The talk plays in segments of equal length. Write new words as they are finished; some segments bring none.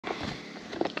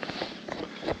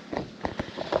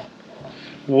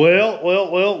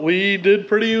Well, we did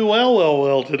pretty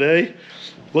well today.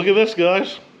 Look at this,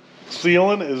 guys.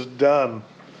 Ceiling is done.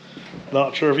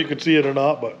 Not sure if you could see it or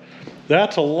not, but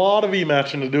that's a lot of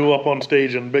E-matching to do up on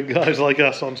staging. Big guys like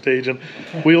us on staging.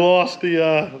 We lost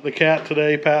the cat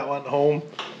today. Pat went home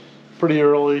pretty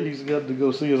early. He's got to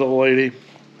go see his old lady.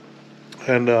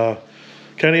 And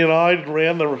Kenny and I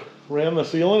ran the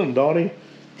ceiling, and Donnie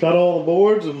cut all the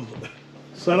boards and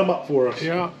set them up for us.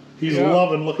 Yeah. He's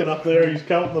loving looking up there. He's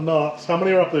counting the knots. How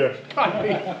many are up there?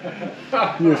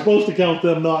 You were supposed to count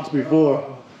them knots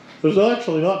before. There's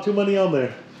actually not too many on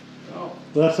there. Oh.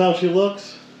 That's how she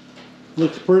looks.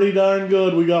 Looks pretty darn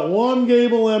good. We got one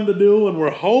gable end to do, and we're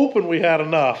hoping we had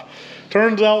enough.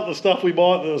 Turns out the stuff we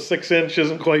bought, the 6 inch,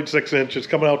 isn't quite 6 inches.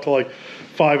 Coming out to like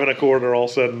 5 1/4 all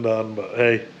said and done. But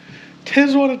hey,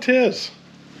 'tis what it is.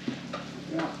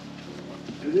 Yeah.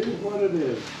 It is what it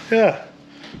is. Yeah.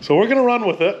 So we're gonna run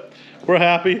with it. We're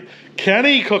happy.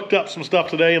 Kenny cooked up some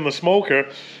stuff today in the smoker.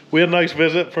 We had a nice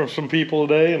visit from some people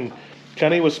today, and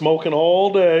Kenny was smoking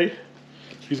all day.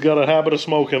 He's got a habit of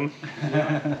smoking.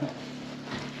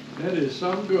 That is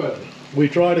some good. We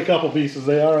tried a couple pieces.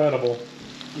 They are edible.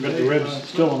 We got the ribs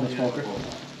still on the smoker.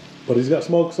 But he's got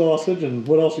smoked sausage, and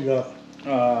what else you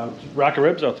got? Rack of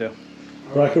ribs out there.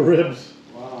 Rack of ribs.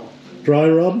 Wow. Dry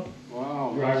rub.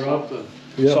 Wow. Dry That's rub. something.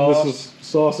 Yeah, Sauce. this is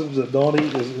sausage that Donnie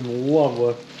is in love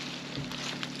with.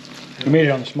 We made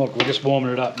it on the smoker. We're just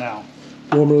warming it up now.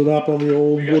 Warming it up on the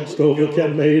old wood stove that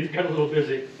Ken made. Got a little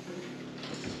busy.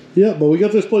 Yeah, but we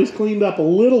got this place cleaned up a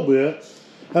little bit.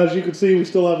 As you can see, we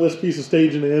still have this piece of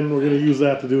staging in. We're going to use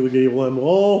that to do the gable end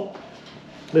wall.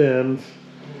 And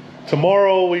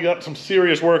tomorrow we got some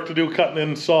serious work to do, cutting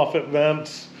in soffit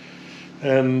vents.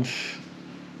 And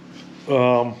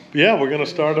yeah, we're going to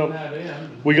start up.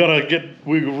 We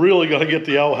really got to get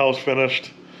the outhouse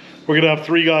finished. We're going to have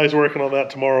 3 guys working on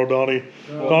that tomorrow, Donnie.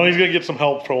 Donnie's going to get some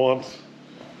help for once.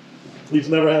 He's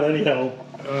never had any help.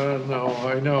 No,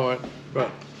 I know it, but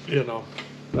you know,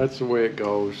 that's the way it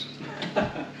goes.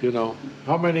 You know,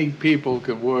 how many people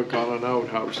can work on an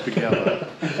outhouse together?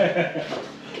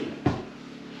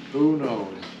 Who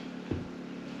knows?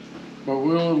 But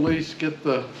we'll at least get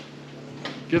the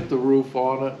roof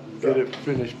on it, and get it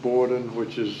finished boarding,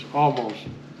 which is almost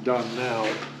done now.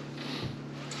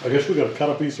 I guess we got to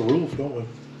cut a piece of roof, don't we?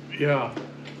 Yeah,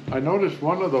 I noticed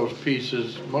one of those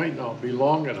pieces might not be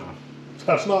long enough,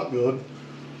 That's not good.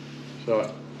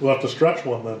 so We'll have to stretch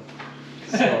one then.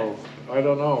 So, I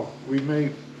don't know,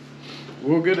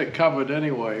 we'll get it covered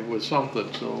anyway with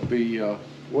something, so it'll be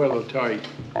weather tight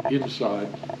inside.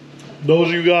 Those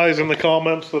of you guys in the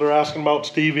comments that are asking about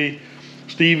Stevie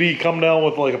come down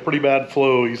with like a pretty bad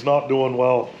flu. He's not doing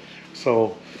well.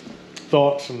 So,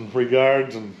 thoughts and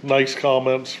regards and nice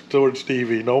comments towards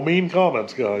Stevie. No mean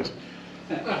comments, guys.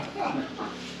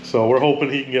 So we're hoping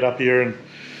he can get up here and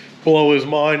blow his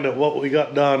mind at what we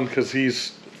got done, because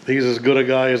he's as good a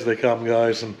guy as they come,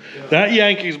 guys. And that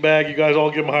Yankees bag, you guys all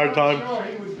give him a hard time. I'm sure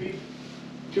he would be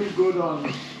too good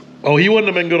on. Oh, he wouldn't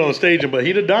have been good on the staging, but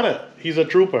he'd have done it. He's a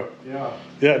trooper. Yeah.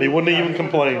 Yeah, and he wouldn't have even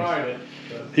complained.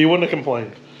 He wouldn't have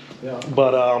complained. Yeah.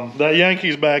 But that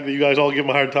Yankees bag that you guys all give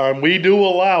him a hard time, we do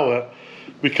allow it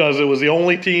because it was the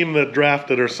only team that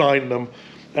drafted or signed him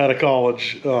out of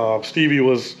college. Stevie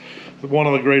was one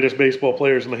of the greatest baseball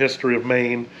players in the history of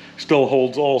Maine. Still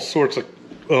holds all sorts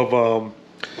of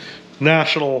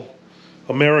national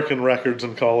American records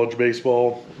in college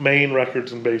baseball, Maine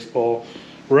records in baseball,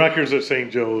 records at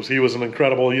St. Joe's. He was an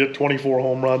incredible, he hit 24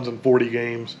 home runs in 40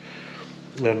 games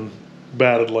and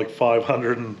batted like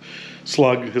 500, and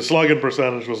his slugging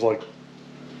percentage was like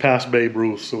past Babe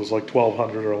Ruth, so it was like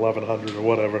 1,200 or 1,100 or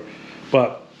whatever.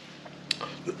 But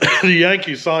the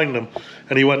Yankees signed him,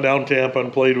 and he went down Tampa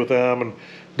and played with them, and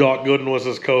Doc Gooden was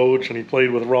his coach, and he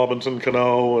played with Robinson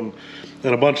Cano and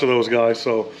a bunch of those guys.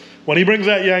 So when he brings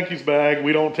that Yankees bag,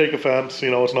 we don't take offense.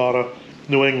 You know, it's not a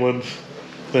New England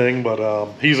thing, but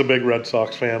he's a big Red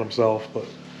Sox fan himself. But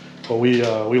we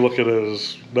look at it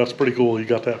as, that's pretty cool. You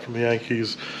got that from the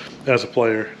Yankees as a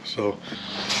player. So,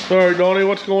 all right, Donnie,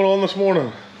 what's going on this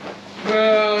morning?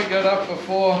 Well, I got up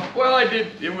before, well I did,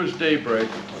 it was daybreak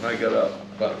when I got up,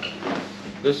 but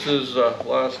this is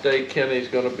last day Kenny's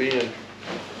gonna be in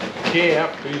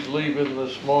camp. He's leaving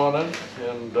this morning,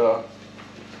 and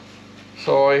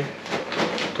so I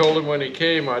told him when he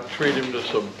came I'd treat him to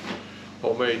some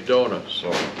homemade donuts.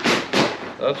 So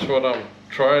that's what I'm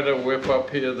trying to whip up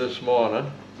here this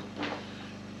morning,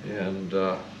 and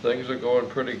things are going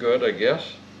pretty good, I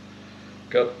guess.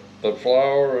 Got the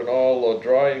flour and all the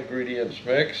dry ingredients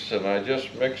mixed, and I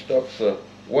just mixed up the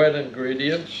wet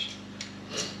ingredients,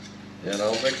 and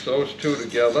I'll mix those two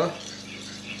together.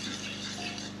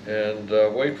 and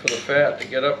wait for the fat to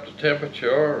get up to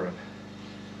temperature, and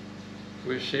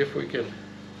we see if we can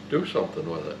do something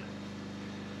with it.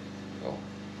 So,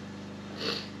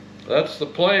 that's the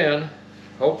plan.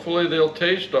 Hopefully they'll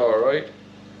taste all right.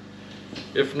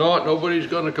 If not, nobody's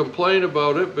going to complain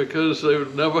about it because they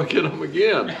would never get them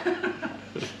again.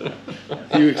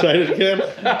 You excited, Ken?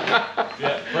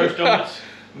 Yeah, first donuts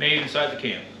made inside the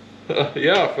camp.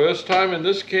 Yeah, first time in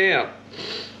this camp.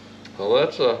 Well,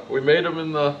 that's we made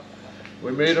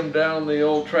them down the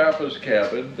old trapper's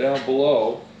cabin down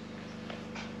below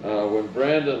when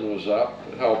Brandon was up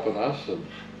helping us. And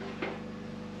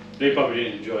They probably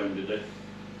didn't enjoy them, did they?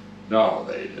 no,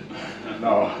 they didn't.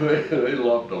 No, they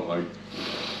loved them. Like,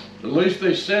 at least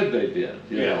they said they did.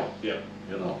 You know. Yeah.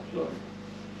 You know, so,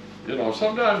 you know,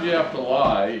 sometimes you have to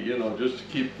lie, you know, just to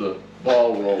keep the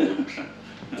ball rolling.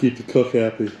 Keep the cook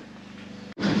happy.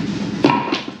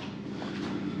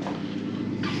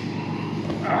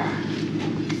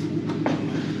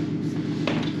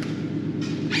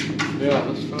 Yeah,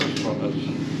 this first one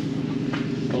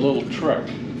is a little trick.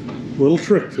 Little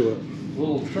trick to it.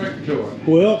 Little trick to it.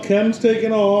 Well, Ken's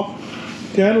taking off.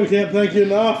 Ken, we can't thank you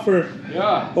enough for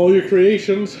Yeah. all your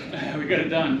creations. We got it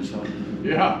done, so.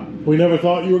 Yeah. We never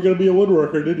thought you were going to be a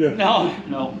woodworker, did you? No.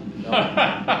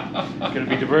 Gonna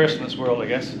be diverse in this world, I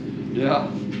guess. Yeah.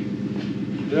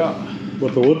 Yeah.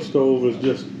 But the wood stove is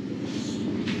just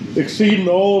exceeding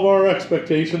all of our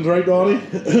expectations, right, Donnie?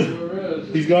 Sure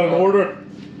is. He's got an order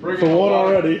Bringing for a one lot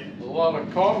of- already. A lot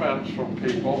of comments from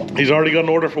people. He's already got an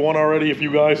order for one already. If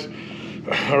you guys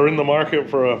are in the market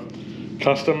for a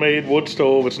custom-made wood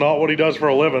stove, it's not what he does for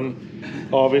a living,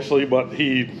 obviously, but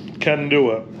he can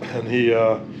do it. And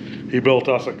he built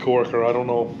us a Corker. I don't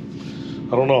know,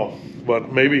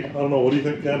 but maybe, I don't know. What do you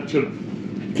think, Ken?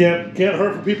 Can't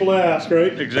hurt for people to ask,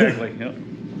 right? Exactly, yep.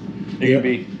 It Yeah. can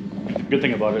be, good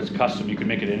thing about it, it's custom, you can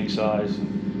make it any size,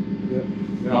 Yeah.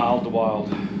 mild to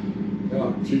wild. Yeah.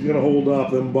 She's gonna hold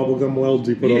off them bubblegum welds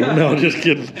he put on. No, just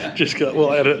kidding. Just got,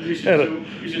 well, edit. You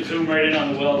should zoom right in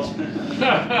on the welds.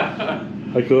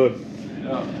 I could.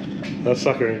 Yeah. That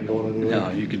sucker ain't going anywhere. No,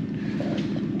 you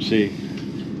could see.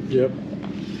 Yep.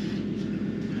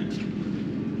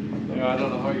 Yeah, I don't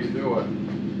know how you do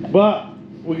it. But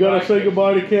we gotta say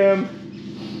goodbye to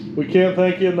Ken. We can't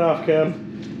thank you enough,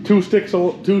 Ken. Two sticks of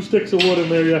wood in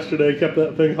there yesterday. Kept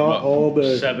that thing hot all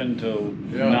day. 7 to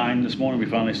Yeah. 9 this morning, we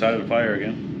finally started the fire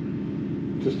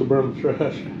again. Just to burn the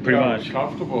trash. Pretty Yeah, much. It's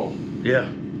comfortable. Yeah.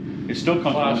 It's still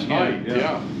comfortable. Last in here, night.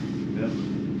 Yeah.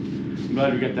 I'm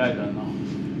glad we got that done though.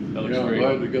 That looks Yeah, I'm great.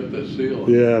 glad to get this sealed.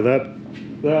 Yeah, that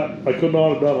I could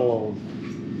not have done alone.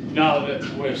 Now that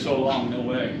we're so long, no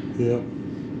way. Yeah.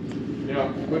 Yeah,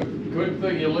 good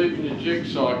thing you're leaving your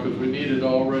jigsaw because we need it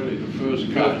already. The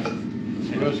first cut.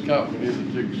 First cut, we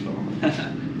need the jigsaw.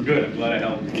 Good, I'm glad I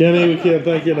helped. Kenny, we can't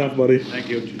thank you enough, buddy. Thank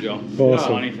you, Joe.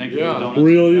 Awesome. Donnie, thank you Yeah. for the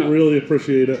donuts. Really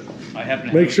appreciate it. I happen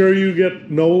to Make have sure you get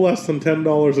no less than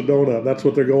 $10 a donut. That's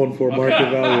what they're going for, market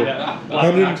value. Yeah.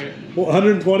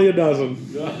 120 a dozen.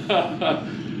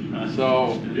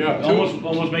 So, yeah,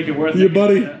 Almost make it worth Your it.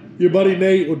 buddy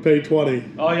Nate would pay 20.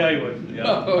 Oh yeah, he would.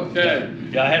 Yeah. Okay.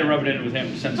 Yeah, I had to rub it in with him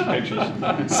to send some pictures.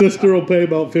 Sister will pay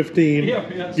about 15. Yeah,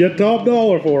 yeah. Get top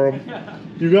dollar for him.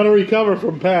 You got to recover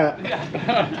from Pat.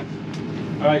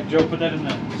 All right, Joe, put that in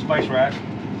the spice rack.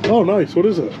 Oh, nice. What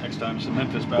is it? Next time, some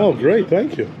Memphis. Oh, great.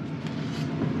 Thank you.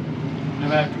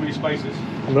 Never have too many spices.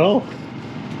 No.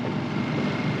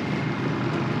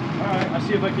 All right, I'll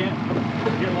see if I can't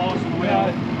get lost on the way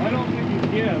out. I don't think you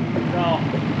can. No.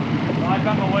 When I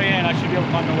come the way in, I should be able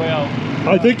to find the way out.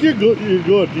 I think you're good. You're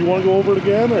good. Do you want to go over it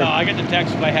again? Or? No, I get the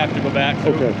text if I have to go back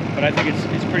through. Okay. But I think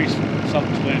it's pretty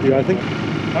self-explanatory. Yeah, I think.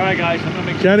 All right, guys, I'm gonna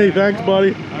make. Kenny, thanks,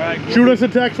 buddy. All right. Shoot us a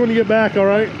text when you get back, all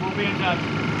right? We'll be in touch.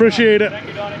 Appreciate it. Thank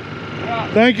you,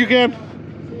 Donnie. Thank you, Ken.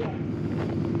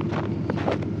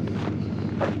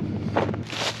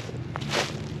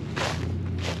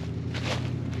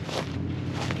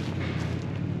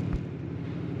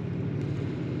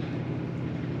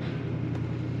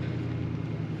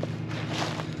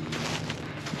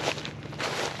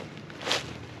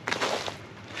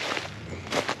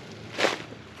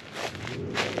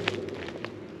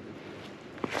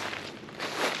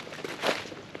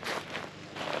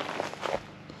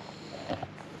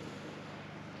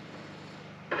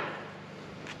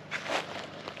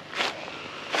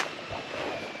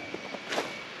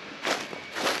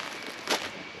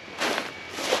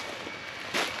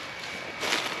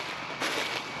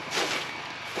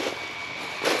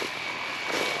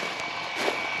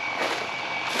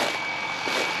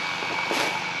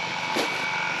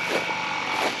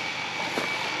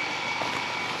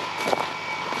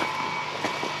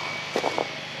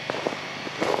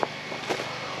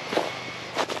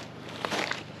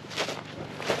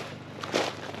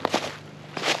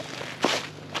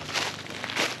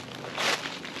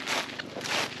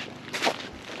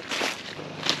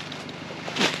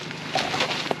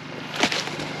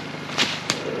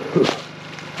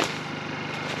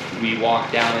 we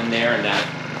walk down in there, and that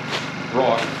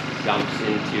brook dumps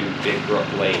into Big Brook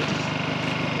Lake,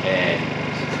 and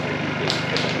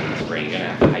in the spring you're gonna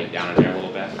have to hike down in there a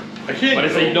little bit. I can't. But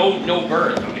it's like no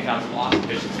birds. But we have some awesome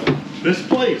fishing spots. This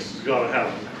place has got to have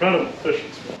incredible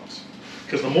fishing spots.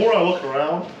 Because the more I look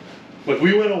around, like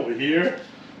we went over here,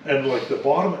 and like the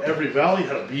bottom of every valley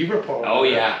had a beaver pond. Oh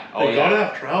yeah. Oh they yeah. gotta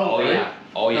have trout. Oh right? yeah.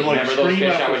 Oh yeah. And, like, Remember those stream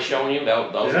fish I after- was showing you?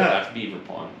 That's beaver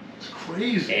pond. It's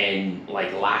crazy. And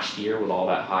like last year with all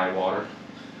that high water,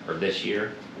 or this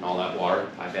year and all that water,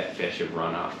 I bet fish have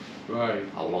run up Right.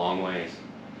 a long ways.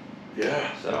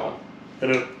 Yeah. So.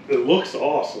 And it looks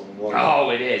awesome. Like, Oh,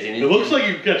 it is. And it looks like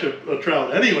you can catch a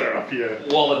trout anywhere up here.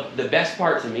 Well, the best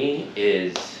part to me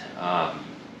is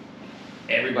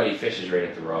everybody fishes right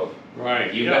at the road.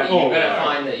 Right. You Yeah. gotta Oh,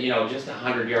 find that, just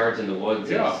 100 yards in the woods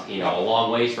Yeah. is, a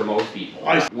long ways for most people.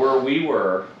 Where we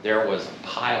were, there was a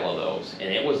pile of those,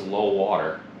 and it was low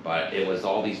water, but it was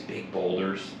all these big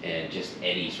boulders and just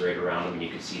eddies right around them, and you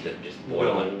could see them just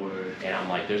boiling. No way. And I'm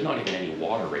like, there's not even any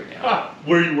water right now.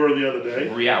 Where you were the other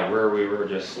day? Yeah, where we were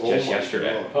just Oh my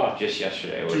yesterday. God. Just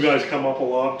yesterday. It Do was- you guys come up a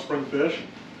lot and spring fish?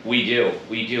 We do.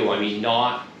 I mean,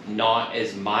 not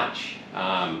as much,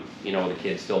 the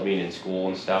kids still being in school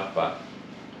and stuff, but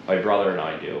my brother and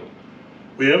I do.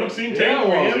 We haven't seen Yeah, Tango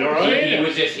we all haven't all seen right? it.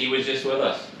 He was just with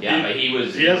us. Yeah, He- but he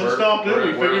was. He hasn't stopped in.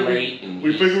 We We're figured late, and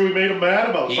we he's- figured we made him mad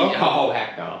about something. Oh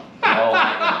heck no! No,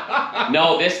 heck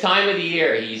no. No, this time of the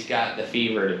year he's got the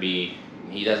fever to be.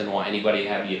 He doesn't want anybody to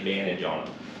have the advantage on him.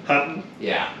 Hunting.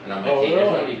 Yeah, and I'm like, Oh, hey, there's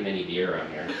really? not even any deer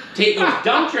around here. Take those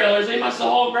dump trailers. They must have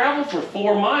hauled gravel for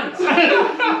 4 months.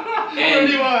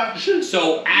 Pretty much.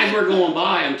 So as we're going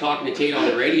by, I'm talking to Tate on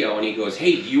the radio, and he goes,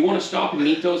 "Hey, do you want to stop and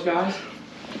meet those guys?"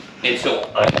 And so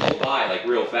I go by like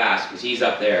real fast because he's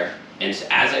up there. And so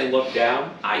as I look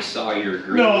down, I saw your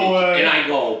green. No way. And I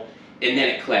go, and then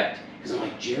it clicked because I'm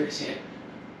like, Jared's hit.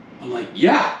 I'm like,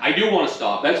 yeah, I do want to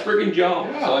stop. That's friggin' Joe.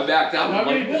 Yeah. So I backed up. And I'm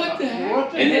I like, mean, what the heck?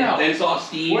 what the And hell? then saw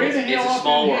Steve. Way the It's hell a up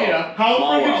small in world. here. How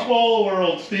Small freaking world. small a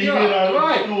world. Stevie Yeah, and I went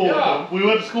right, to school. yeah. We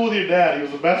went to school with your dad. He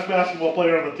was the best basketball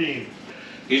player on the team.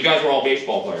 These guys were all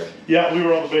baseball players. Yeah, we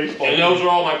were on the baseball And team. those were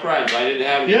all my friends. I didn't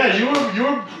have any. Yeah,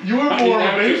 you were I more didn't of a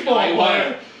have to- baseball I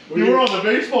player. was. You were on the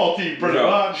baseball team pretty Yeah.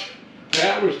 much.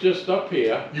 Pat was just up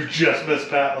here. You just missed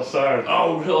Pat Lassard.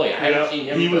 Oh, really? I haven't Yeah, seen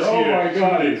him. he was for- Oh here my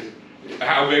God. 2 days.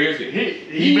 How big is he?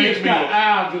 He makes has me got look-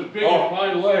 arms as big Oh. as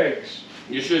my legs.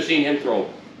 You should have seen him throw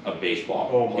a baseball.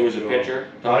 Oh my He was a God. pitcher.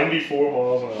 94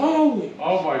 miles an hour. Holy.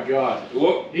 Oh my God.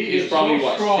 Whoop. He He's is probably so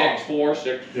what, strong. 6'4",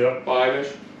 6'5"-ish.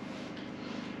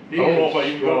 I don't know if I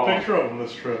even got a picture of him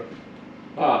this trip.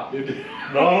 Ah,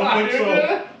 No, I don't think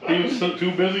so. He was so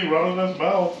too busy running his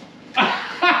mouth.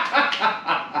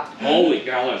 Holy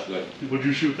cow, that's good. Would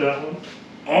you shoot that one?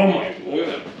 Oh my, look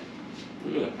at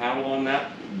the paddle on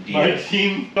that. Deer.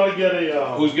 19. Gotta get a.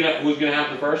 Who's gonna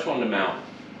have the first one to mount?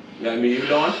 That me, you,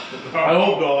 Don? I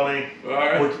hope Donnie. All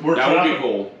right. We're That would trapping. be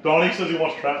cool. Donnie says he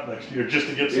wants to trap next year just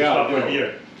to get some Yeah, stuff I right know.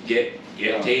 here. Get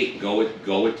Yeah. Tate. Go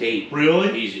with Tate.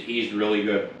 Really? He's really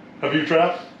good. Have you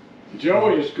trapped?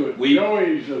 Joey is good. We-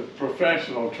 Joey's a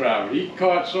professional trapper. He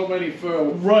caught so many fur.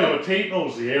 Right, but Tate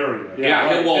knows the area. Yeah,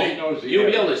 right, well, Tate knows the you'll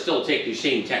be area. able to still take your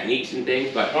same techniques and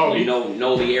things, but Oh, you he-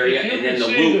 know the area, If you and then can the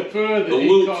see loop. the fur that the he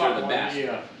loops caught are the one best.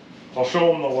 year. I'll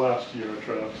show him the last year I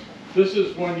trapped. This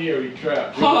is 1 year he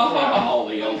trapped.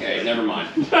 Holy, okay, never mind.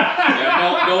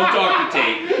 Yeah, don't talk to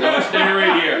Tate. No, stay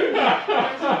right here.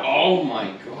 Oh my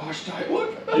gosh, Ty,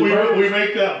 look. We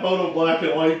make that photo black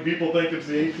and white. People think it's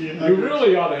the 1800s. You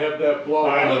really ought to have that blown.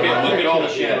 I know. Look at all the I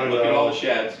sheds. know. Look at all the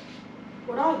sheds.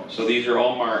 What are they? So these are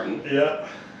all Martin. Yeah,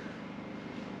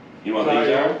 You know what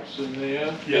these are? Coyotes in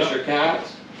there. yeah. Fisher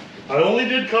cats. I only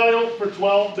did coyote for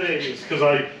 12 days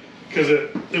because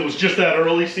it was just that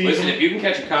early season. Listen, if you can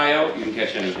catch a coyote, you can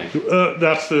catch anything.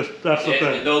 That's the Yeah,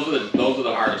 thing. those are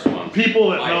the hardest ones. People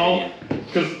that My know, opinion.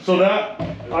 because so that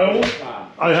I only Ah,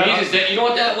 I have. Jesus, you know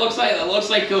what that looks like? That looks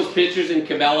like those pictures in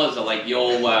Cabela's of like the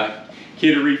old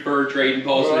Kittery fur trading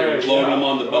posts, and they were Right, loading yeah, them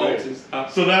on the boats right. and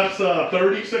stuff. So that's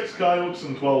 36 coyotes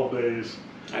in 12 days.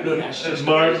 I mean, that's just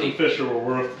Martin crazy. and Fisher were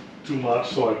worth too much,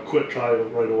 so I quit coyote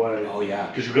right away. Oh yeah.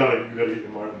 Because you gotta get your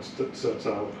Martin sets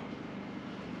out.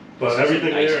 But This is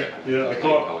everything nice, there, yeah, I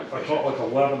colored caught Fisher. like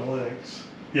 11 lynx.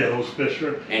 Yeah, those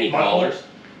Fisher. Any My- callers?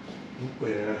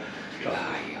 Yeah.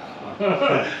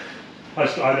 Ah,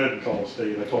 I didn't call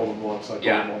state. I told them once. I told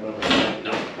Yeah. them I'll never. yeah.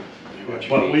 No. What you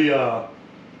But mean. we,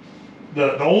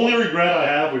 the only regret I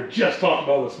have, we were just talking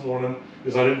about this morning,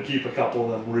 is I didn't keep a couple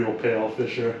of them real pale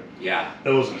Fisher. Yeah.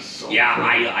 Those are so. Yeah,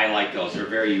 pretty. I like those. They're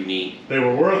very unique. They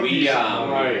were worth. We decent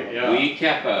money. Right, yeah. we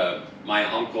kept my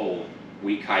uncle.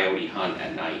 We coyote hunt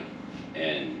at night,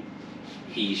 and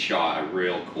he shot a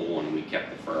real cool one and we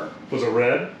kept the fur. Was it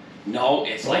red? No,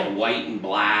 it's like white and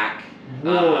black.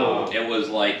 Whoa. It was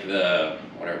like the,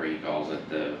 whatever he calls it,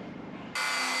 the...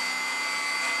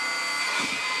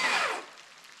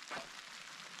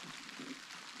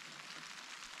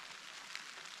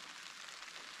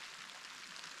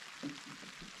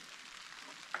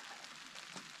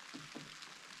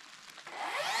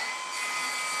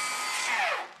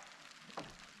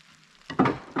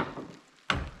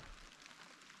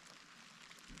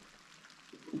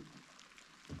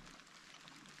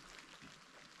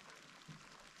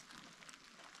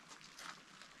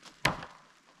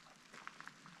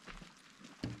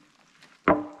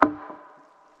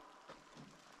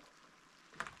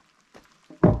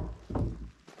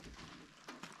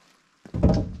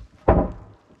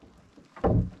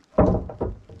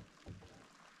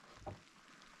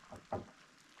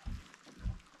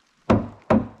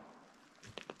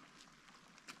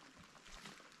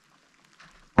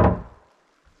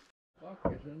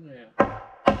 Fuck is in there?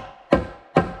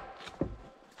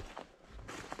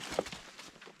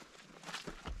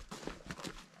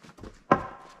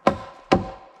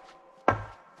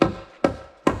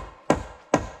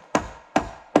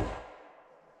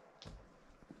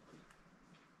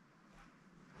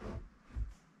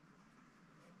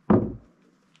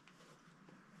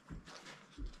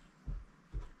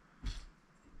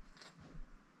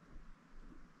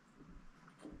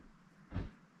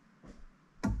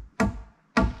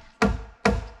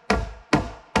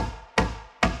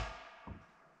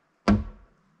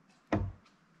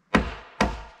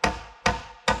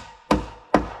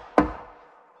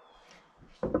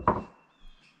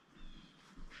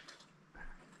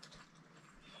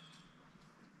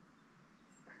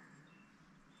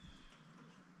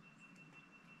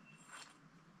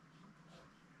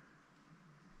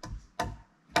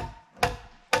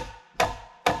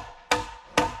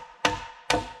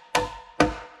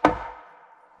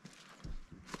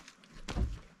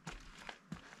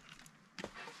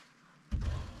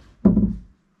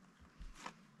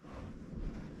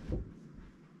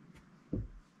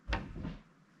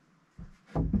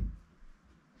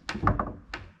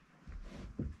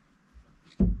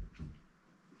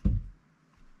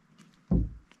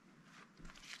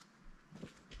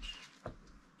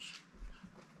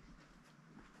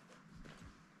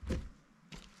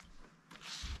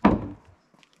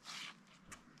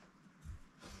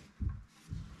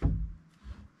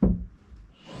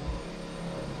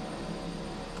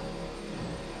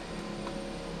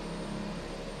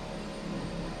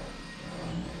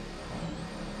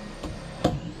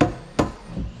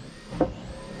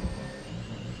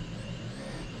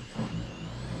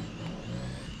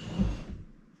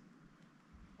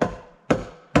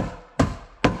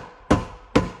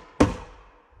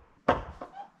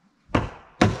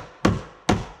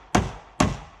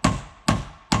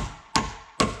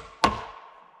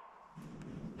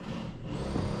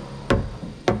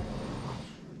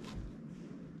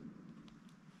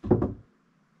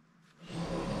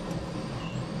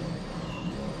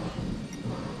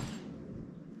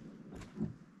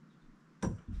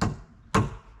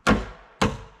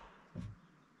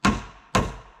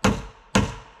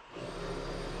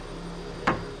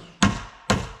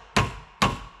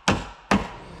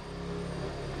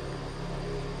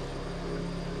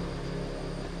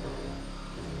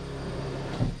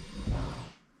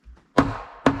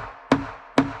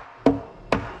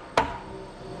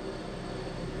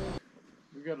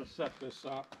 We gotta set this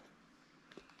up.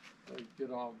 Let's get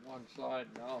on one side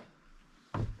now.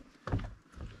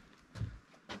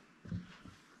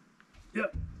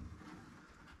 Yep.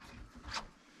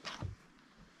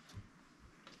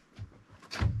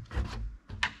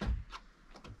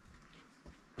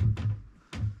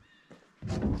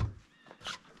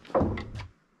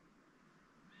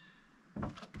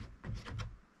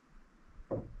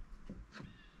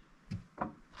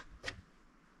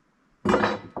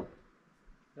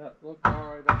 That looked all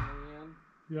right on the end,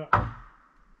 Yeah.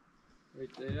 right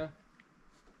there.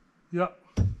 Yep.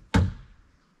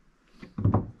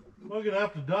 We're gonna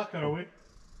have to duck, are we?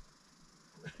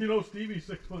 You know Stevie's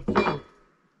 6'2". You're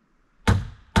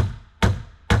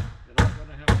not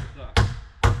gonna have to duck.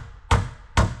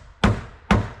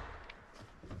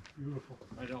 Beautiful.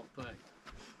 I don't think.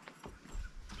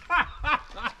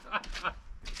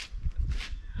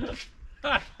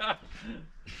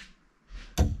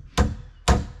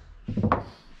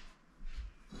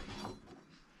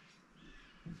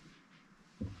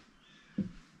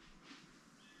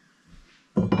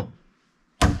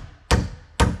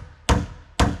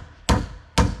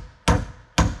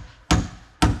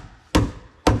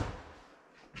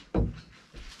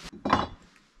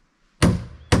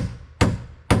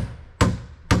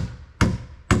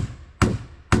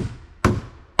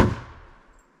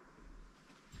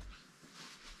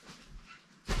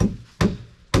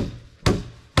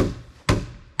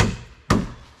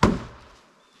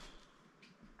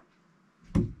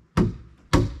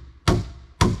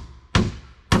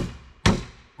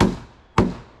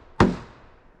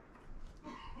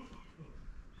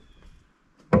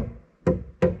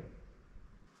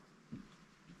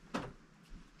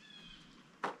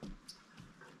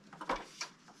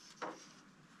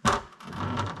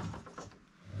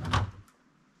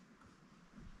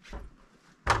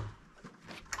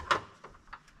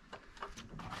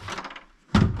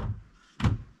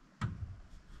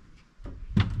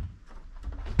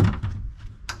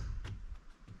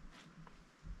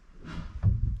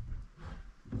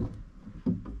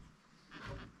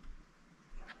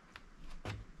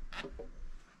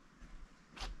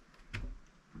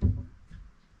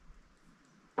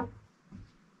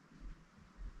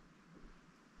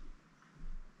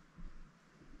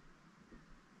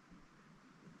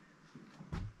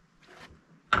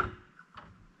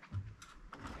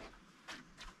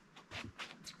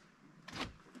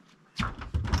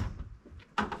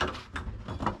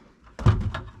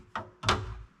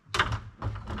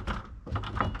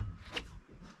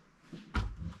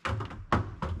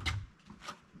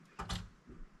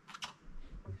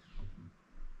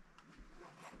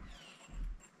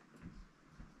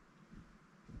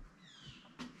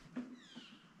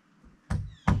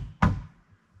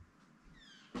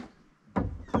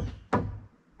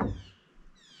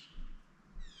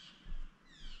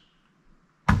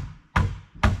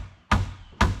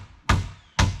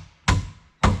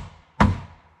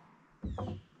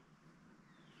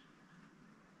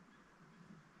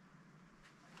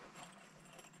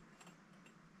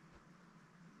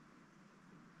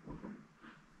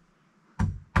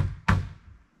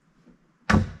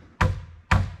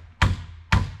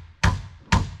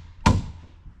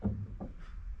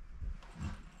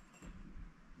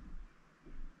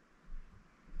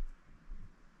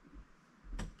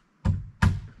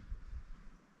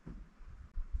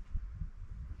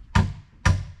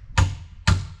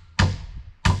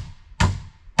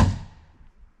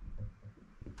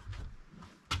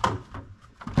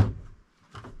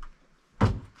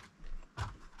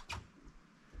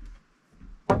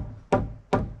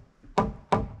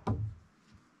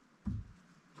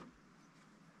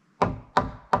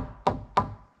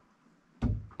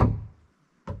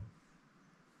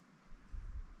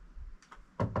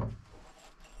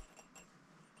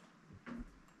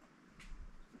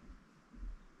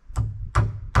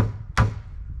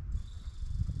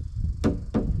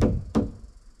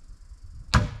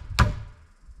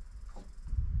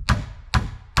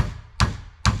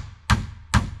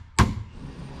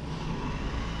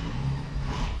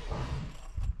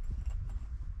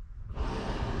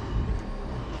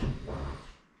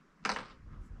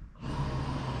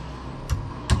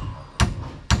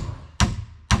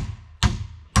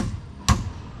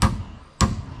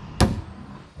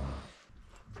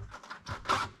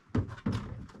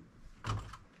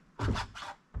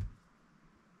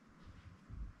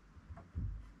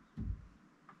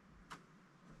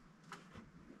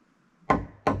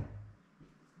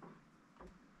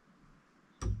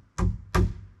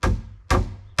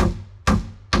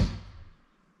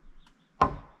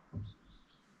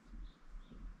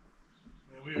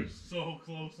 are so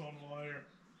close on wire.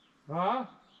 Huh?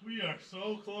 We are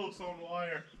so close on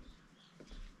wire.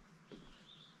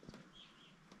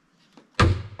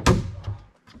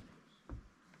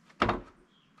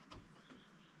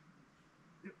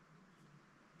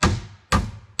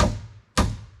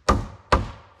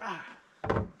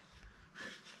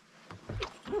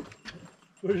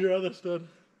 Where's your other stud?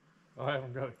 I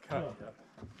haven't got it cut yet.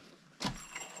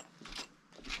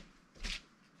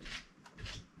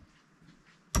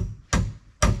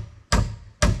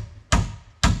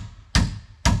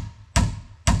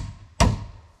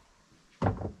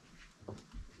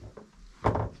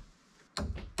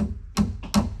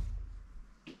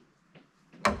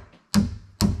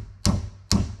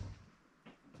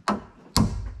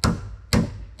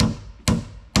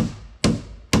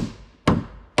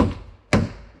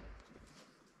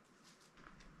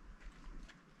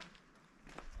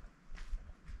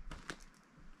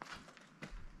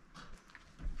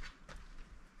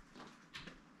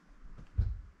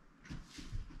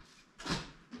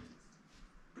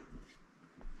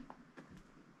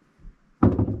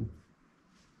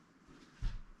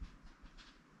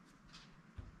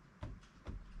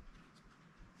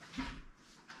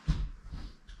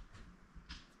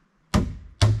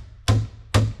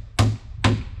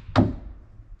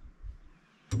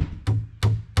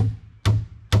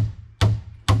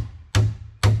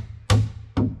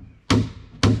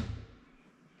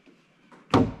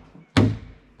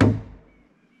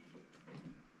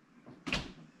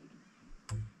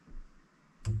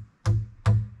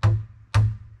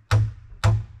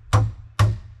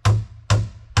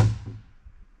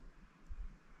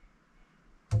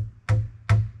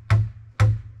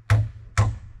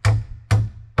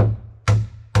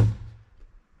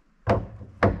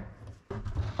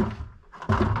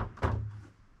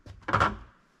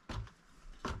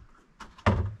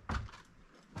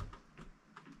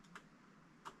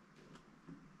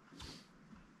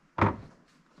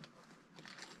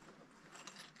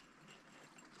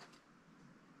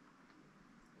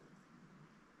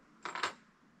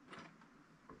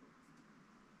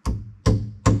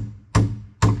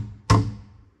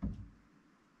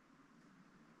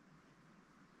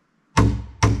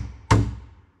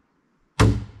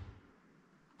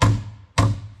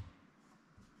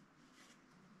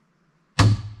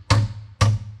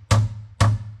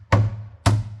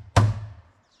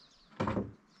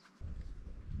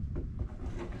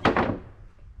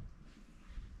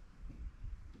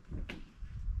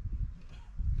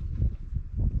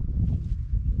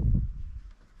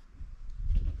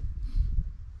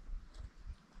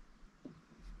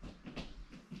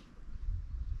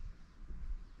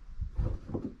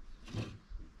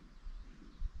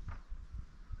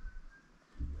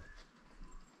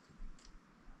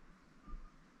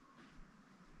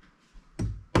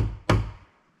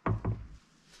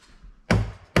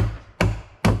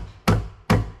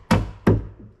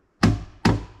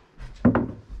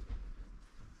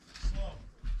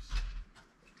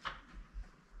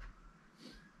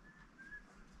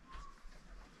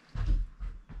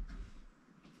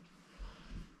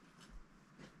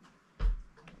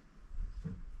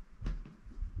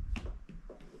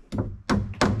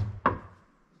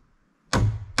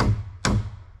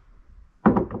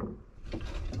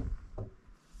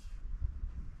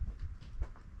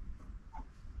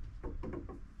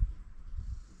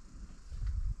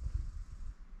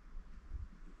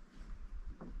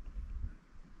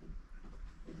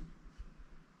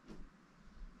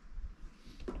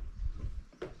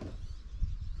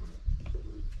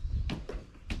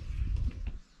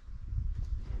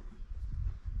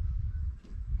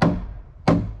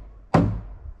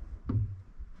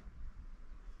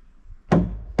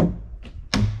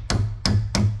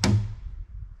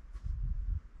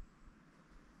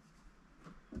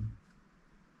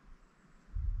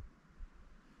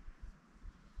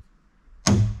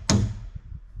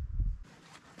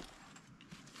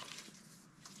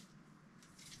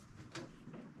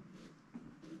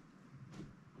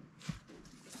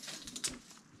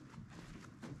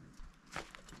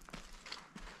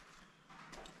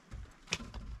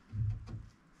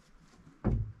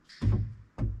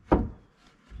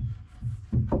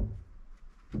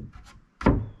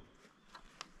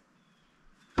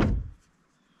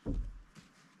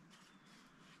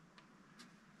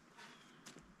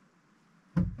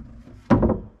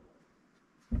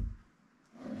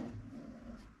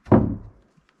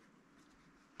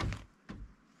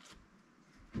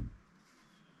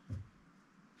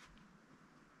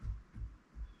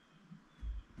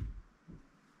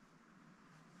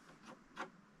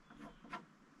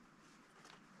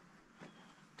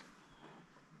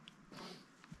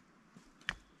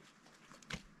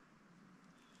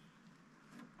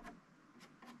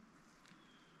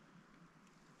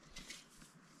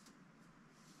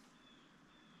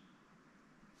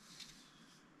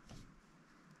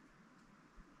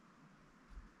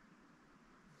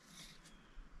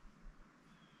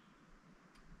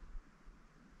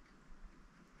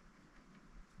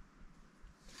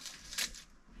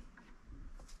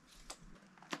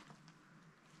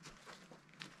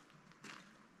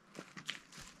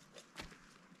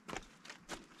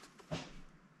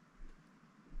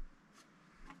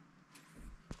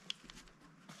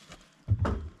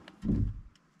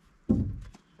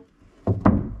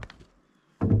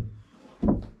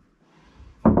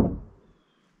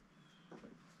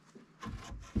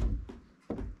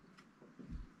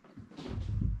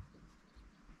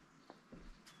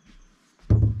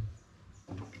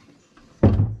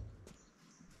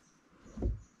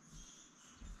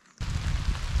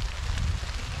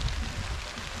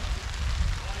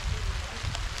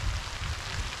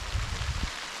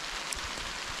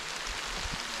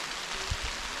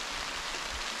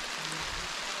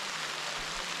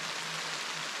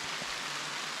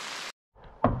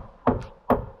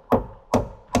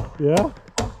 Yeah?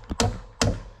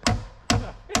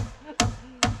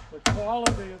 The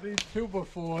quality of these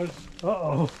 2x4s.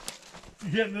 Uh-oh.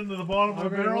 You getting into the bottom of the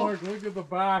barrel? Look at the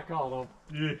back on them.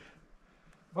 Yeah.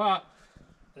 But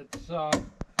it's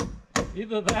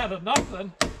either that or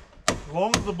nothing. As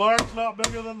long as the bark's not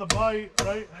bigger than the bite,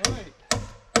 right? Right.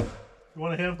 You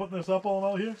want a hand putting this up all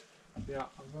out here? Yeah,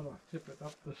 I'm gonna tip it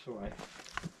up this way.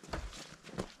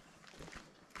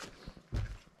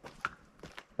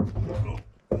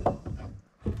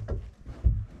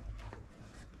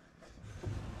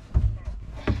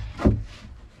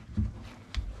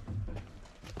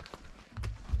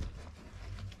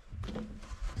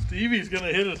 Stevie's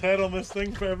gonna hit his head on this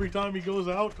thing for every time he goes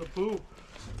out to poop.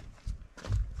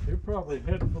 You probably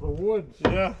head for the woods,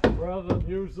 Yeah. rather than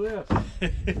use this.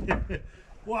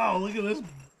 Wow, look at this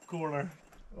corner.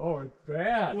 Oh, it's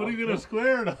bad. What are you gonna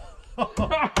square it on?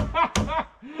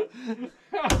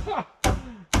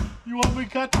 You want me to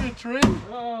cut you a tree?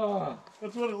 Ah,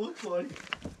 That's what it looks like.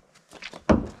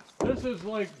 this is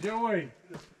like Joey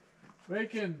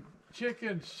making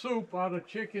chicken soup out of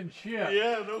chicken shit.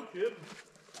 Yeah, no kidding.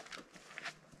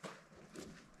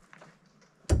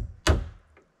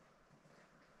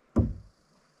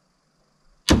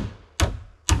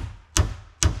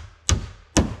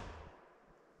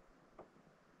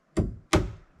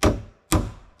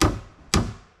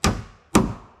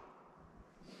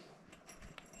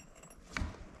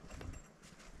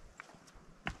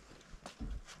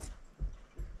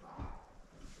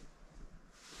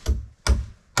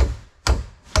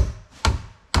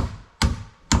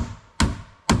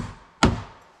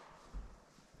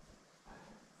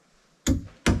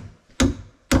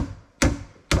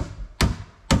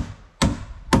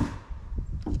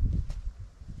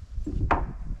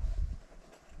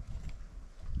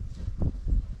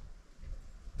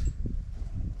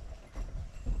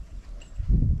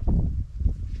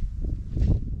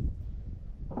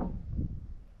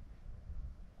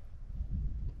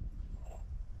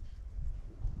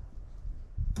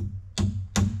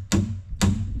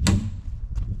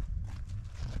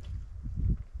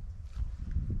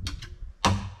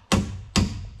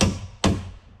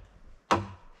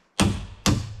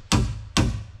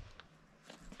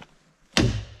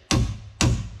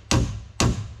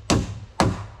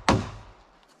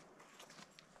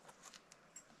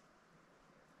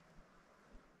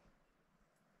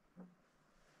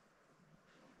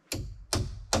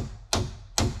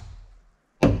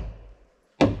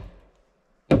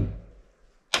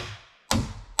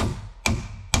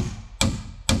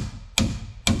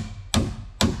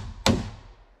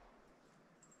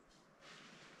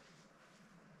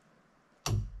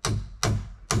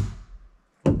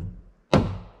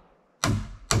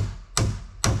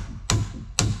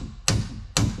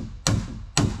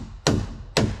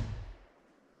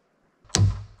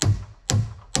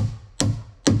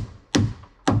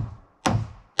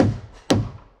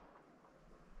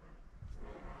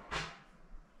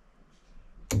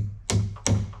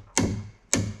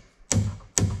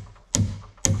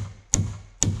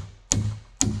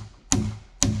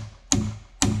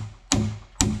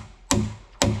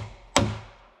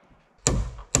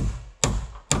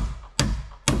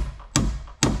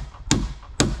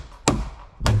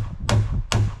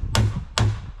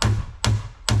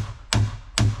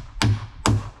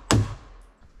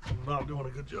 Not doing a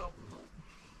good job.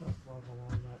 That's level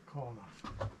on that corner.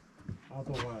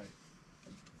 Other way.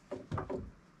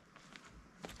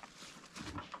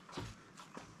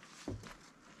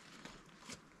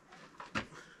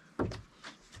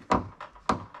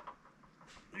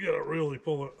 You gotta really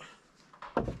pull it.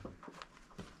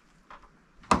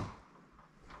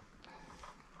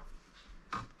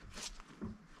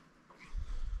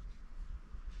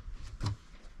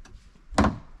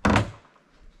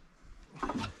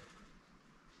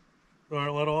 All right,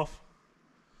 let off.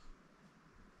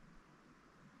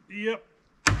 Yep.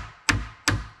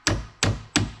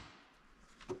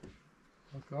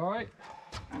 Look all right?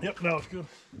 Yep, now it's good.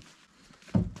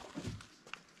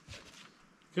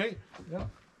 Okay. Yep.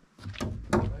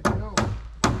 There you go.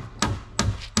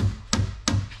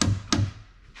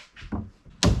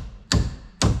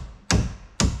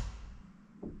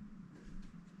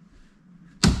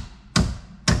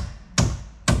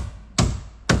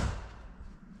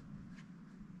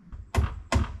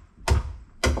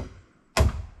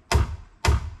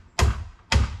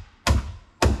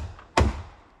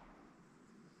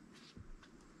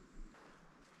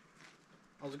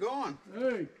 How's it going?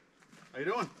 Hey, How you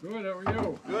doing? good, how are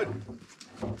you? Good.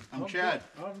 I'm Chad.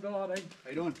 I'm Donnie. How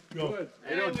you doing? Good.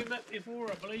 How you doing? We met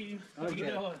before, I believe. Okay. You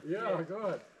know, Yeah,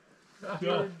 good.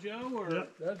 you're Joe or Yeah.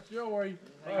 That's Joey.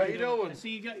 How you doing? I see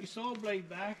you got your saw blade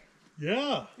back.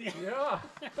 Yeah. Yeah.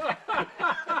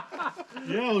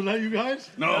 Yeah, was that you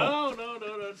guys? No,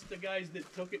 that's the guys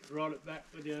that took it, brought it back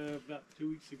with about 2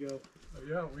 weeks ago.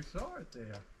 Yeah, we saw it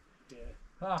there. Yeah.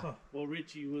 Huh. Well,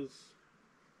 Richie was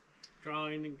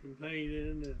crying and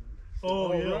complaining, and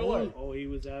Oh, yeah. really? oh, he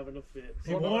was having a fit.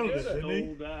 He wanted it, His didn't he?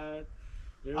 soul died.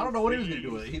 I don't know what he was gonna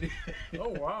do with it. Oh,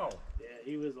 wow. Yeah,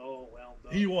 he was all wound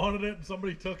up. He wanted it and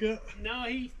somebody took it? No,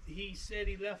 he said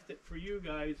he left it for you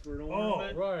guys for an Oh,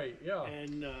 ornament. Right, yeah.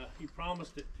 And he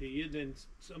promised it to you. Then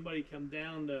somebody come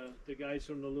down, the guys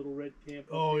from the Little Red Camp.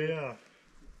 up Oh, here, yeah.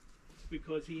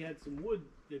 Because he had some wood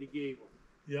that he gave them.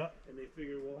 Yeah. And they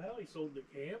figured, well, hell, he sold the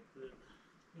camp. And,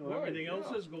 Right, everything else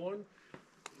yeah. is going.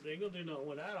 They ain't gonna do nothing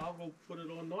with that. I'll go put it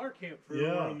on our camp for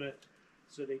Yeah. an ornament.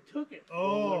 So they took it.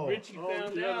 Oh. Well, when Richie Oh,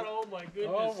 found yeah. out, oh my goodness,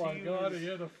 Oh, my he God, was he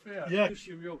had a fit. Yeah.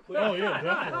 you real quick. Oh, yeah,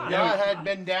 definitely. Yeah, I had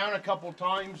been down a couple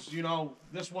times. You know,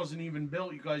 this wasn't even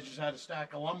built. You guys just had a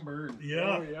stack of lumber. And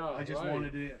Yeah. Oh, yeah, I just right.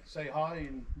 wanted to say hi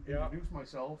and Yeah. introduce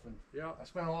myself. And Yeah, I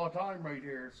spent a lot of time right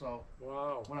here. So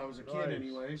wow. when I was a kid, Nice.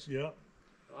 anyways. Yeah.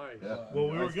 Nice. Yeah. Well,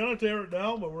 we were going to tear it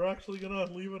down, but we're actually going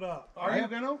to leave it up. Are you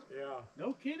gonna? Yeah.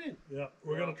 No kidding. Yeah,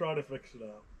 we're going to try to fix it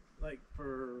up. Like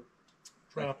for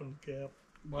Trapping camp.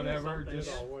 Whatever. something, You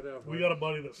Just know, whatever. We got a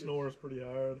buddy that snores pretty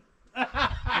hard.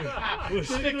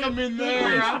 stick them in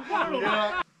there.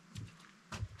 Yeah.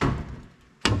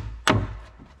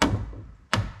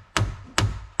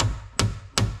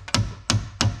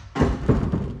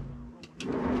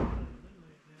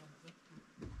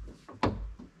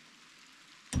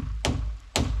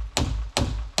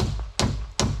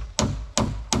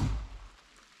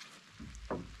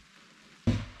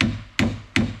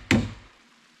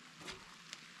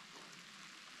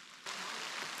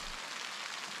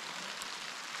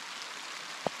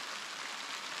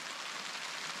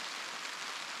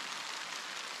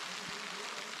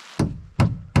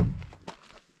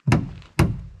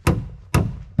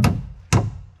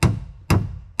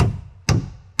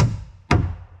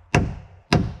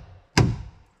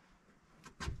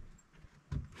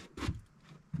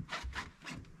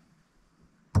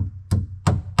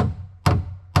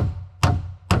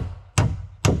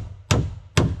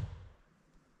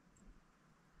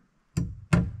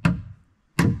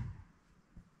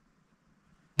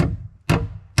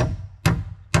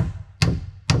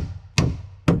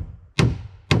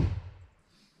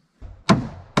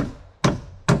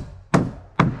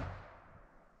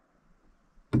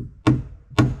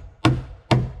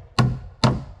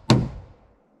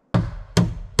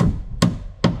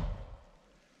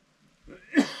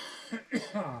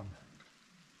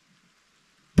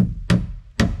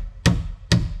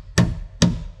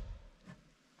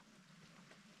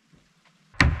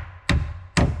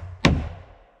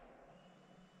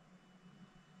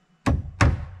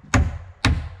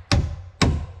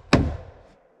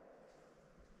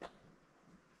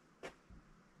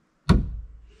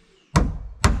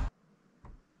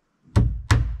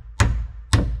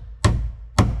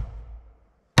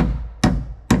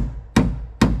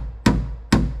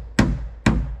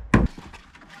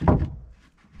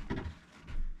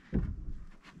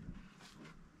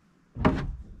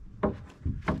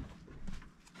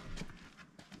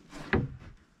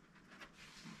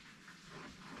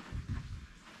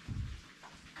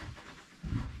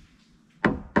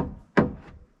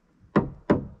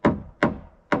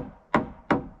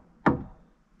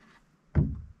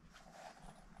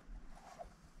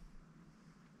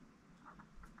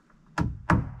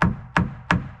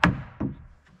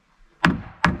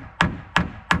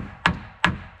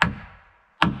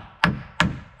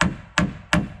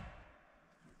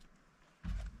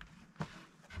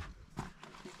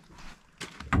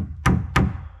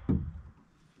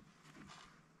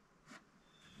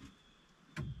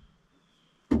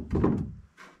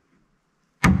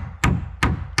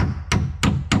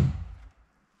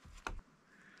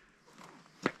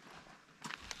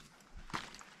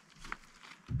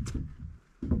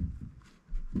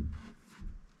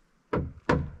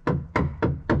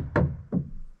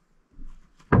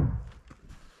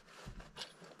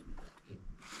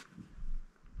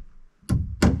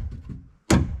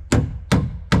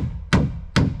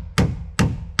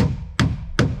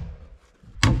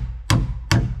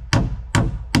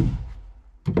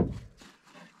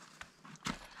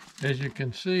 As you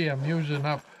can see, I'm using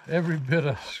up every bit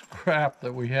of scrap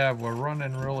that we have. We're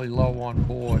running really low on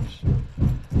boards.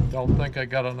 Don't think I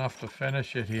got enough to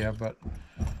finish it here, but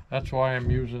that's why I'm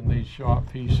using these short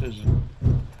pieces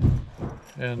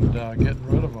and getting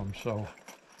rid of them. So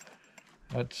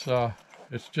that's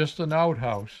it's just an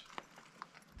outhouse.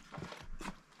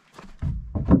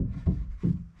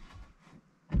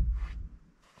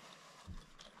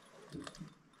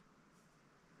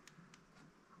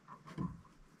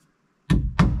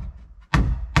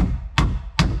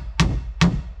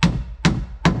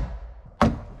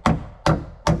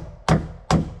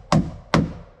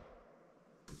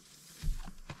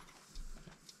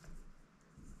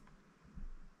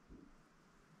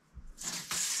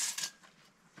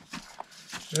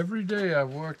 Every day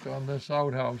I've worked on this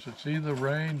outhouse, it's either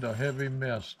rained or heavy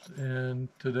mist. And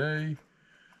today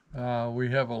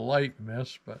we have a light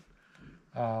mist, but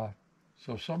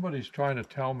so somebody's trying to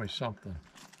tell me something.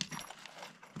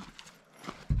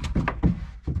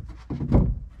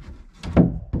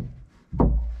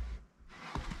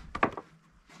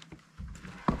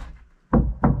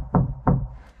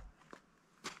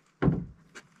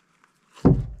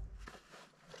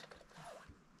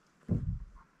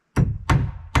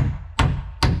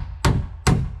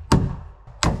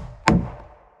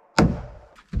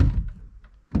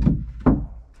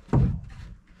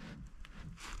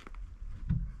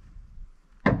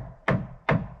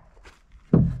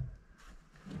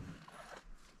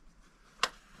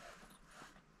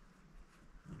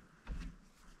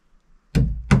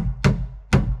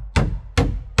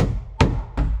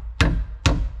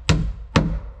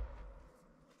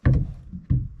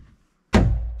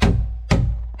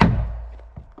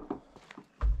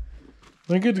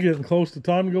 I think it's getting close to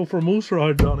time to go for a moose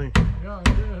ride, Donnie. Yeah, it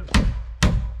is.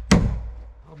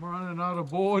 I'm running out of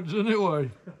boards anyway.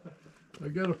 I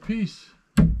got a piece.